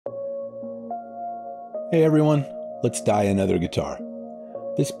Hey everyone, let's dye another guitar.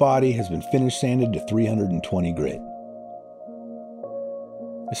 This body has been finish sanded to 320 grit.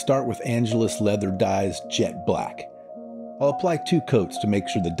 I start with Angelus leather dyes jet black. I'll apply 2 coats to make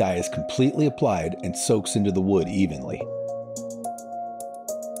sure the dye is completely applied and soaks into the wood evenly.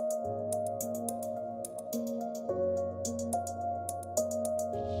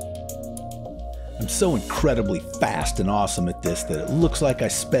 I'm so incredibly fast and awesome at this that it looks like I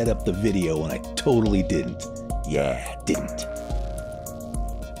sped up the video and I totally didn't. Yeah, didn't.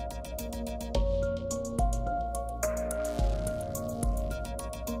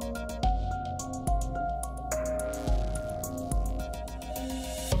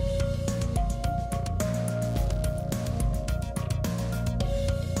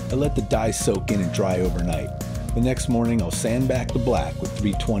 I let the dye soak in and dry overnight. The next morning I'll sand back the black with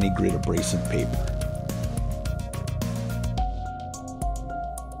 320 grit abrasive paper.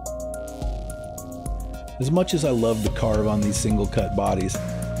 As much as I love the carve on these single cut bodies,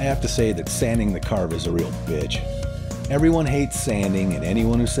 I have to say that sanding the carve is a real bitch. Everyone hates sanding and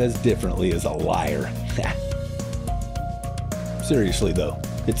anyone who says differently is a liar. Seriously though,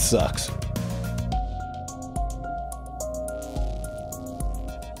 it sucks.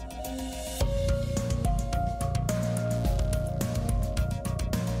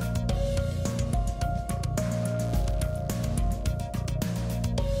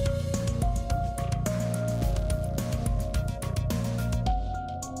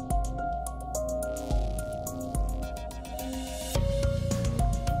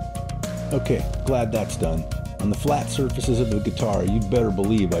 Okay, glad that's done. On the flat surfaces of the guitar, you'd better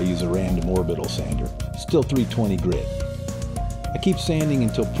believe I use a random orbital sander. Still 320 grit. I keep sanding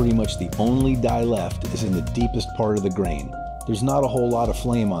until pretty much the only dye left is in the deepest part of the grain. There's not a whole lot of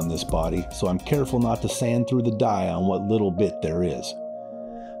flame on this body, so I'm careful not to sand through the dye on what little bit there is.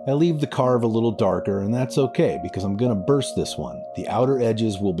 I leave the carve a little darker, and that's okay because I'm going to burst this one. The outer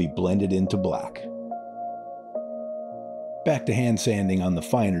edges will be blended into black. Back to hand sanding on the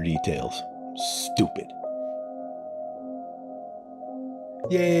finer details. Stupid.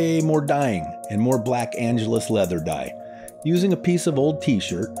 Yay, more dyeing, and more black Angelus leather dye. Using a piece of old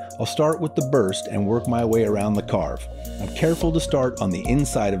t-shirt, I'll start with the burst and work my way around the carve. I'm careful to start on the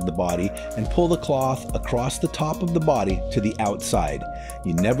inside of the body and pull the cloth across the top of the body to the outside.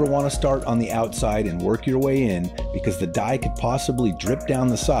 You never want to start on the outside and work your way in because the dye could possibly drip down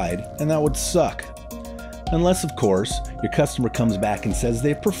the side, and that would suck. Unless, of course, your customer comes back and says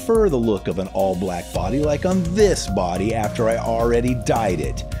they prefer the look of an all-black body like on this body after I already dyed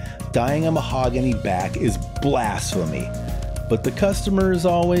it. Dyeing a mahogany back is blasphemy, but the customer is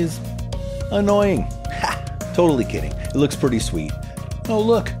always annoying. Ha! Totally kidding. It looks pretty sweet. Oh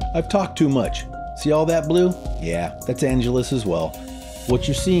look, I've talked too much. See all that blue? Yeah, that's Angelus as well. What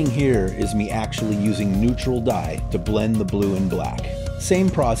you're seeing here is me actually using neutral dye to blend the blue and black.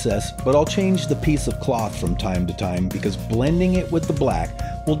 Same process, but I'll change the piece of cloth from time to time because blending it with the black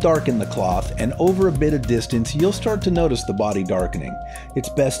will darken the cloth, and over a bit of distance you'll start to notice the body darkening. It's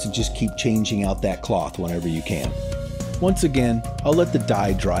best to just keep changing out that cloth whenever you can. Once again, I'll let the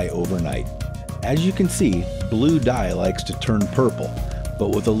dye dry overnight. As you can see, blue dye likes to turn purple, but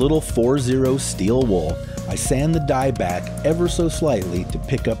with a little 4-0 steel wool, I sand the dye back ever so slightly to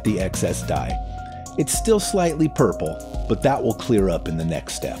pick up the excess dye. It's still slightly purple, but that will clear up in the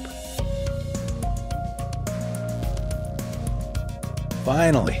next step.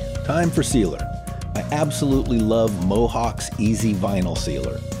 Finally, time for sealer. I absolutely love Mohawk's Easy Vinyl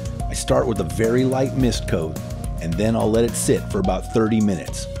Sealer. I start with a very light mist coat, and then I'll let it sit for about 30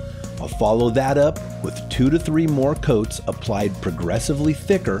 minutes. I'll follow that up with 2 to 3 more coats applied progressively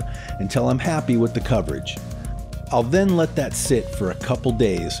thicker until I'm happy with the coverage. I'll then let that sit for a couple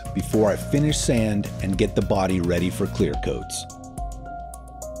days before I finish sand and get the body ready for clear coats.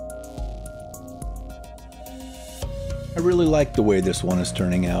 I really like the way this one is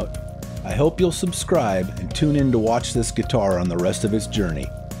turning out. I hope you'll subscribe and tune in to watch this guitar on the rest of its journey.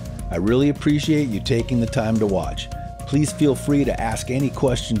 I really appreciate you taking the time to watch. Please feel free to ask any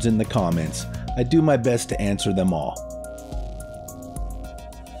questions in the comments. I do my best to answer them all.